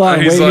stop. Like, hold on,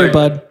 wait here,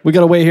 bud. We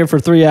gotta wait here for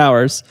 3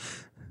 hours.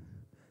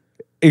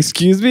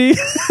 Excuse me?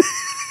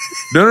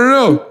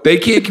 No. They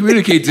can't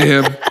communicate to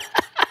him.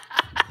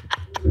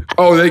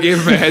 Oh, they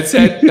gave him a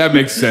headset? That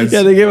makes sense.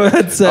 Yeah, they gave him a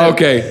headset.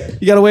 Okay.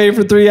 You gotta wait here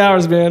for 3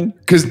 hours, man.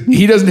 Because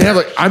he doesn't have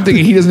I'm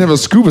thinking he doesn't have a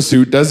scuba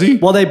suit, does he?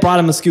 Well, they brought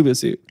him a scuba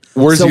suit.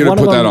 Where's he going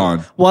to put that on?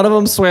 One of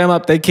them swam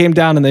up. They came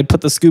down and they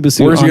put the scuba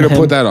suit on. Where's he going to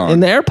put that on? In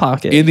the air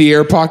pocket. In the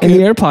air pocket? In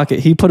the air pocket.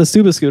 He put a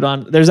scuba suit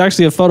on. There's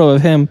actually a photo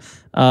of him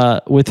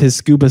with his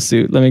scuba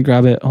suit. Let me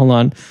grab it. Hold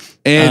on.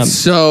 And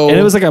and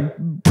it was like a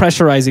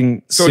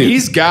pressurizing suit. So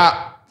he's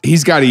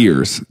got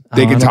ears.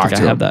 They can talk to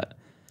him. I have that.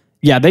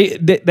 Yeah,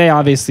 they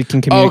obviously can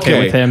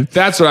communicate with him.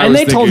 That's what I was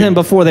thinking. And they told him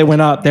before they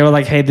went up, they were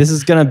like, hey, this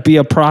is going to be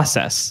a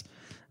process.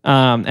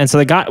 And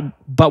so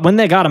but when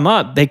they got him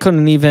up, they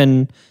couldn't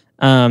even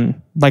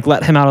like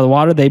let him out of the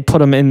water. They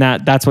put him in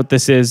that's what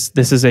this is.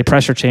 This is a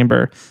pressure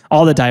chamber.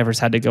 All the divers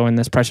had to go in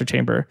this pressure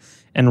chamber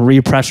and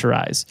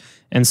repressurize.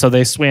 And so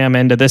they swam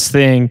into this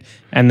thing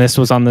and this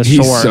was on the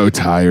shore. He's so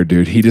tired,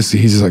 dude. He's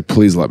just like,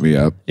 please let me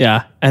up.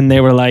 Yeah. And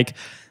they were like,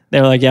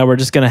 yeah, we're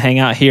just going to hang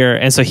out here.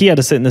 And so he had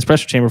to sit in this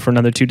pressure chamber for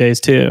another 2 days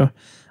too.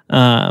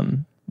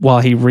 While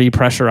he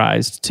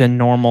repressurized to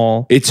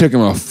normal. It took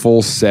him a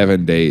full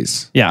 7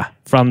 days. Yeah,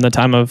 from the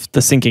time of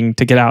the sinking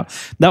to get out.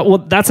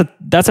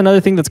 That's another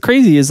thing that's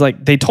crazy is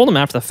like they told him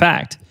after the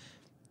fact.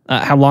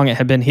 how long it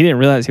had been. He didn't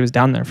realize he was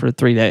down there for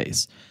 3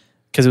 days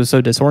because it was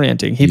so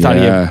disorienting. He thought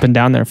he had been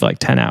down there for like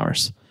 10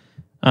 hours.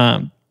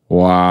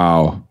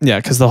 Wow. Yeah,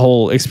 because the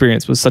whole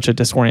experience was such a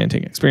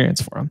disorienting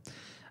experience for him.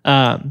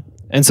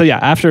 And so,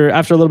 after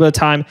a little bit of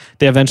time,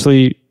 they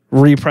eventually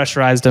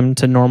repressurized him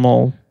to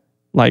normal,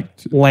 like,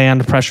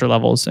 land pressure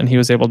levels, and he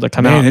was able to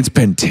come out. Man, it's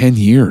been 10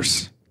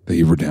 years that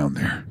you were down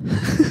there.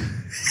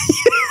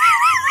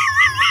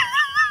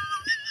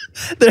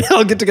 They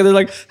all get together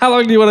like, how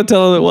long do you want to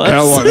tell them it was?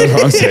 How long? That's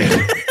what I'm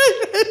saying.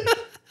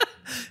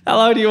 How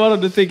long do you want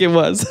them to think it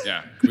was?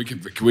 Yeah, we can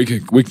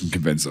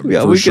convince them.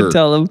 Yeah, for we sure. can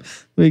tell them.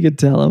 We can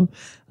tell them.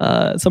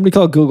 Somebody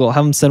call Google.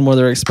 Have them send one of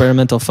their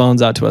experimental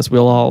phones out to us.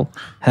 We'll all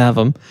have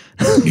them.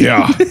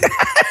 Yeah.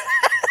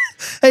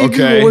 Hey,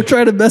 Google, we're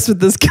trying to mess with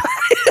this guy.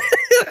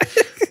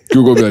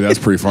 Google will be like, that's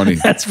pretty funny.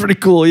 That's pretty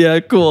cool. Yeah,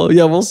 cool.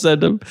 Yeah, we'll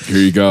send him. Here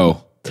you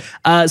go.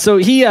 So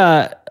he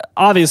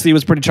obviously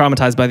was pretty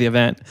traumatized by the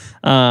event.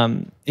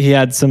 He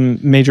had some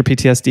major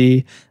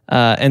PTSD.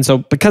 And so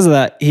because of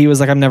that, he was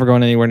like, I'm never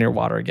going anywhere near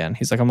water again.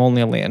 He's like, I'm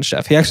only a land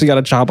chef. He actually got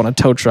a job on a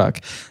tow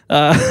truck.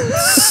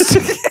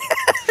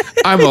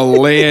 I'm a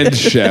land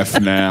chef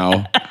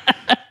now.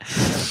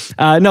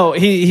 No,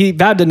 he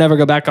vowed to never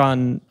go back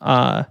on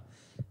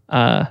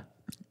to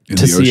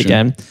sea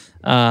again.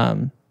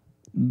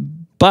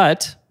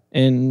 But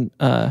in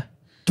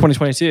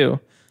 2022,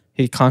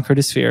 he conquered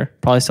his fear.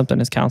 Probably something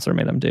his counselor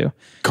made him do.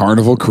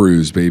 Carnival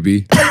cruise,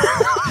 baby.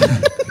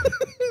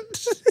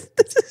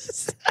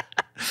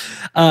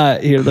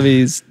 Here, let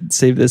me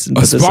save this. And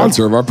a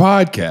sponsor of our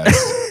podcast.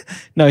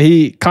 No,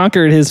 he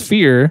conquered his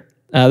fear.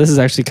 This is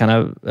actually kind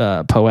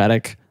of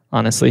poetic,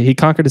 honestly. He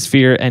conquered his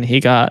fear and he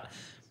got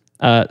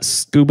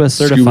scuba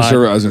certified.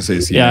 I was going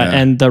to say, yeah,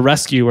 and the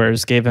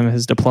rescuers gave him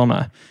his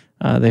diploma.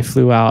 They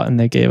flew out and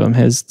they gave him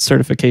his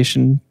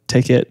certification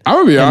ticket. I'm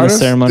going to be honest,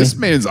 ceremony. This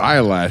man's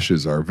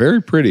eyelashes are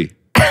very pretty.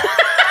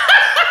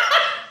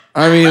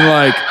 I mean,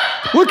 like,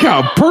 look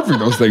how perfect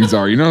those things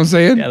are. You know what I'm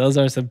saying? Yeah, those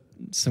are some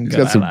good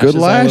got some eyelashes. good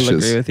lashes. I will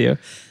agree with you.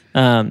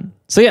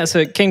 So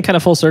it came kind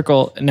of full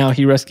circle. Now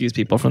he rescues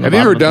people from the Have you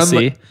bottom ever of the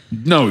done sea.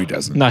 No, he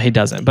doesn't. No, he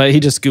doesn't. But he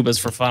just scubas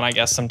for fun, I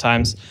guess,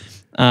 sometimes.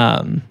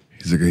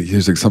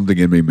 He's like something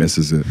in me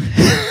misses it.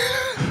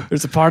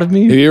 There's a part of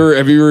me.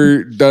 Have you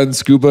ever done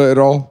scuba at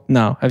all?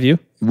 No, have you?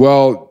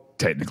 Well,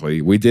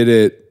 technically, we did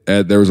it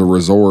there was a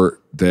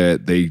resort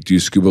that they do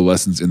scuba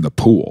lessons in the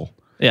pool.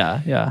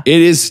 Yeah.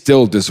 It is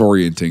still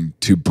disorienting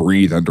to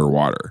breathe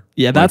underwater.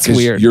 Yeah, that's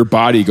weird. Your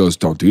body goes,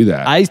 don't do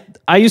that.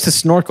 I used to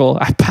snorkel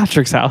at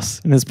Patrick's house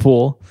in his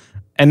pool,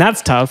 and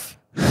that's tough.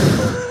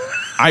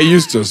 I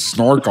used to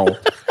snorkel.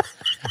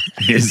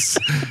 It's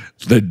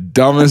the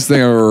dumbest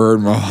thing I've ever heard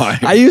in my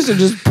life. I used to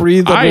just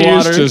breathe the water. I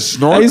used to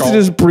snorkel. I used to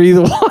just breathe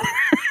the water.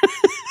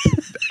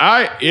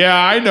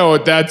 I know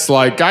what that's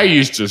like. I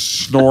used to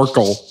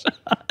snorkel.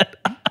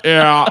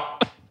 Yeah.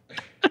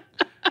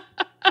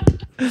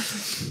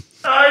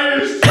 I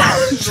used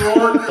to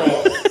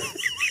snorkel.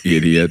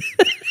 Idiot.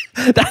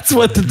 That's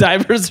what the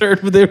divers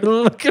heard what they were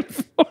looking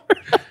for.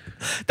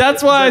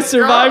 That's why I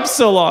survived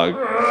so long.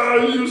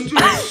 I used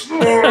to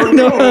snorkel. I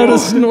know how to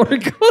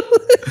snorkel.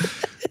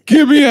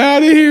 Get me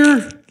out of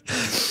here.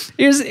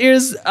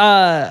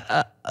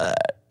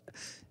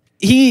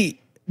 He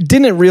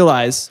didn't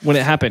realize when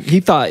it happened. He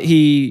thought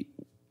he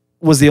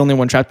was the only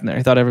one trapped in there.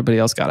 He thought everybody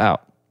else got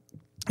out.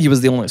 He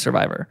was the only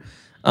survivor.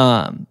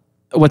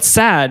 What's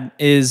sad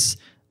is,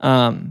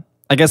 I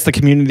guess the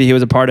community he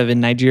was a part of in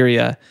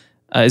Nigeria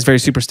is very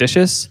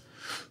superstitious.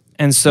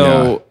 And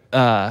so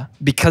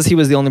because he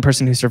was the only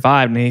person who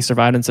survived, and he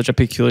survived in such a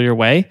peculiar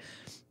way,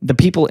 the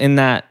people in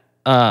that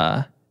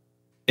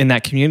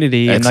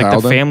community and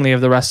like the family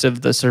of the rest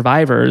of the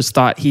survivors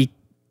thought he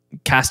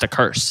cast a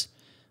curse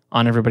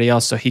on everybody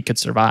else so he could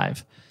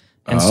survive.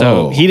 And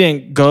so he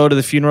didn't go to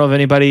the funeral of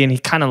anybody, and he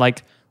kind of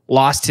like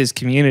lost his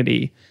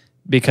community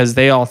because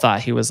they all thought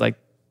he was like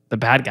the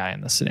bad guy in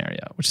this scenario,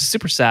 which is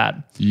super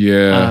sad.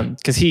 Yeah.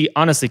 Because he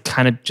honestly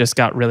kind of just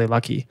got really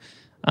lucky.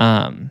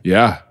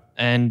 Yeah.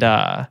 And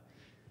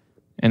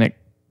it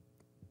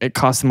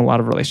cost him a lot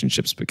of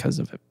relationships because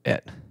of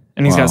it.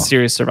 And he's got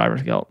serious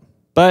survivor's guilt.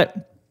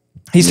 But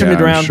he's turned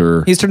it around.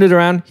 Sure. He's turned it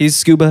around. He's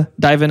scuba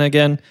diving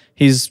again.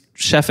 He's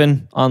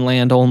chefing on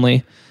land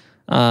only.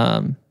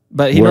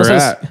 But he knows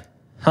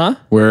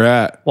Where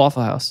at?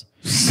 Waffle House.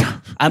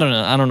 I don't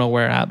know. I don't know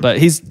where at, but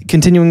he's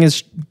continuing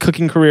his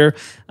cooking career.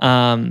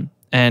 And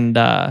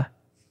I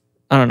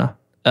don't know.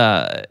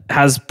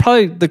 Has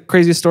probably the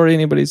craziest story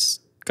anybody's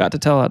got to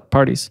tell at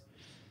parties.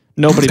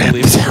 Nobody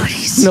believes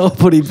it.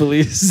 Nobody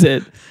believes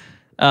it.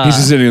 He's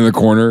just sitting in the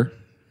corner.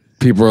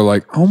 People are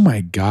like, oh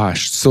my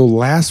gosh. So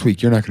last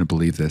week, you're not going to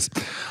believe this.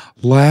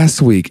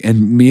 Last week,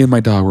 and me and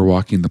my dog were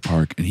walking in the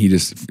park, and he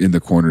just in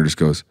the corner just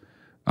goes,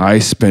 I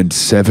spent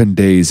 7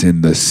 days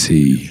in the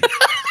sea.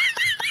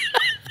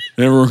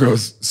 And everyone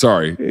goes,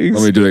 sorry.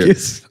 Let me do it again.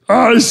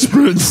 I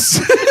spent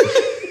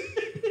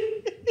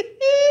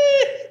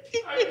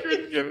I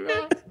couldn't get it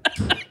out.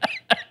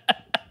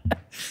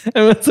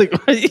 And it's like,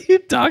 why are you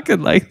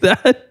talking like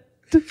that?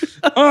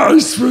 I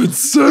spent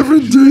 7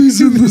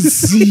 days in the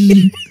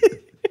sea.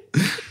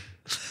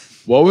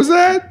 What was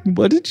that?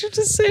 What did you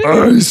just say?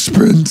 I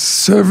spent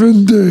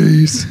 7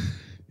 days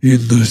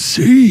in the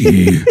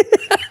sea.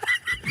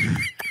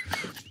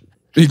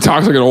 He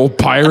talks like an old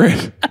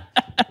pirate.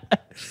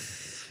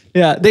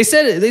 Yeah, they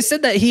said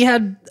that he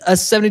had a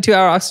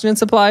 72-hour oxygen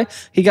supply.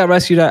 He got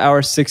rescued at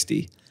hour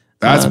 60.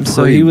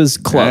 So he was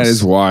close. That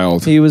is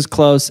wild. He was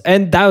close,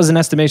 and that was an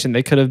estimation.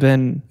 They could have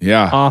been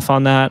off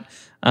on that.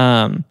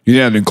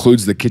 It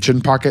includes the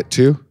kitchen pocket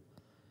too.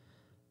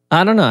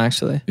 I don't know,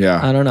 actually.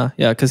 Yeah, I don't know.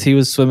 Yeah, because he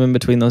was swimming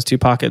between those two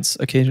pockets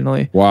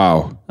occasionally.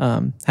 Wow.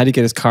 Had to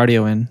get his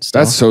cardio in. Still.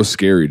 That's so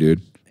scary,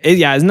 dude.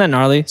 Isn't that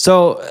gnarly?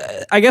 So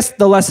I guess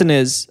the lesson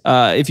is,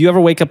 if you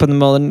ever wake up in the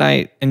middle of the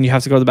night and you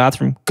have to go to the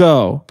bathroom,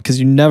 go, because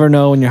you never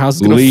know when your house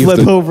is going to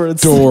flip over and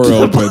door sink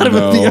to open, the bottom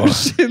of the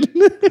ocean.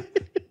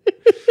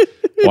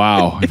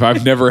 Wow. If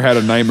I've never had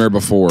a nightmare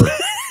before,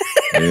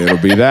 it'll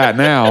be that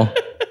now.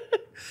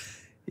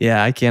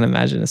 Yeah, I can't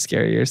imagine a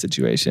scarier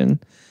situation.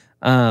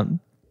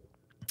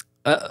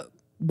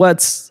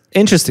 What's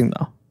interesting,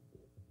 though,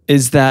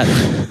 is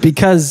that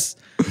because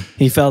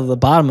he fell to the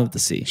bottom of the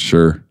sea,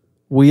 sure,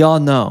 we all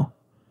know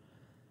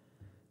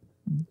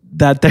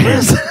that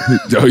there's...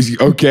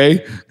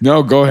 Okay.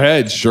 No, go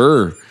ahead.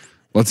 Sure.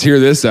 Let's hear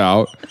this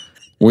out.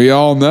 We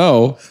all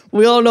know.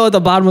 We all know at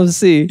the bottom of the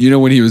sea. You know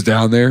when he was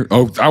down there?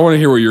 Oh, I want to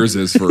hear what yours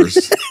is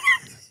first.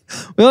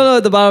 We all know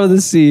at the bottom of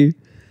the sea,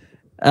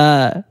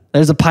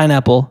 there's a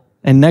pineapple,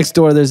 and next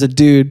door there's a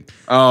dude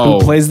who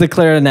plays the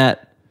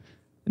clarinet.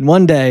 And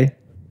one day,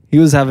 he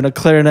was having a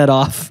clarinet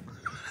off.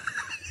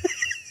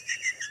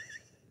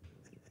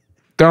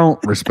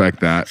 Don't respect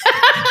that.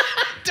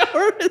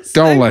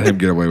 Don't let him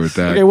get away with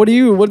that. Okay, what are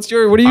you trying to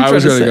say? What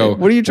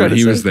are you trying to say? When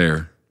he was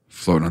there,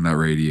 floating on that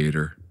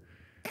radiator,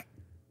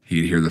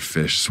 he'd hear the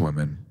fish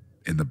swimming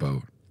in the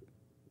boat.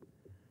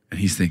 And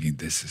he's thinking,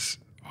 this is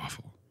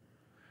awful.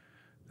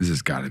 This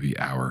has got to be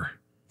hour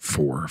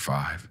 4 or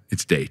 5.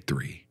 It's day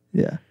 3.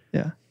 Yeah.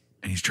 And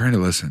he's trying to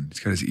listen. He's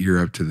got his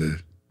ear up to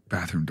the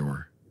bathroom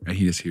door. And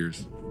he just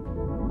hears...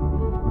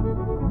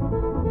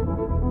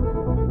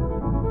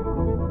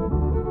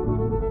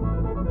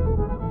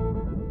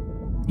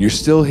 You're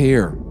still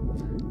here,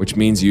 which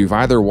means you've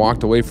either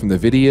walked away from the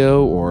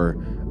video or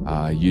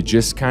you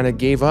just kind of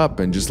gave up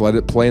and just let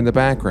it play in the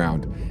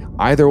background.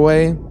 Either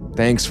way,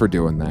 thanks for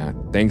doing that.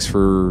 Thanks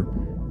for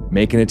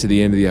making it to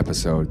the end of the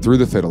episode. Through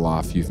the Fiddle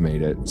Off, you've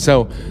made it.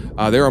 So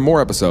there are more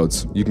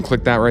episodes. You can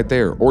click that right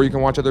there, or you can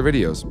watch other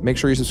videos. Make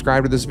sure you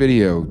subscribe to this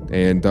video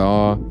and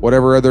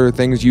whatever other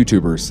things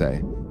YouTubers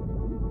say.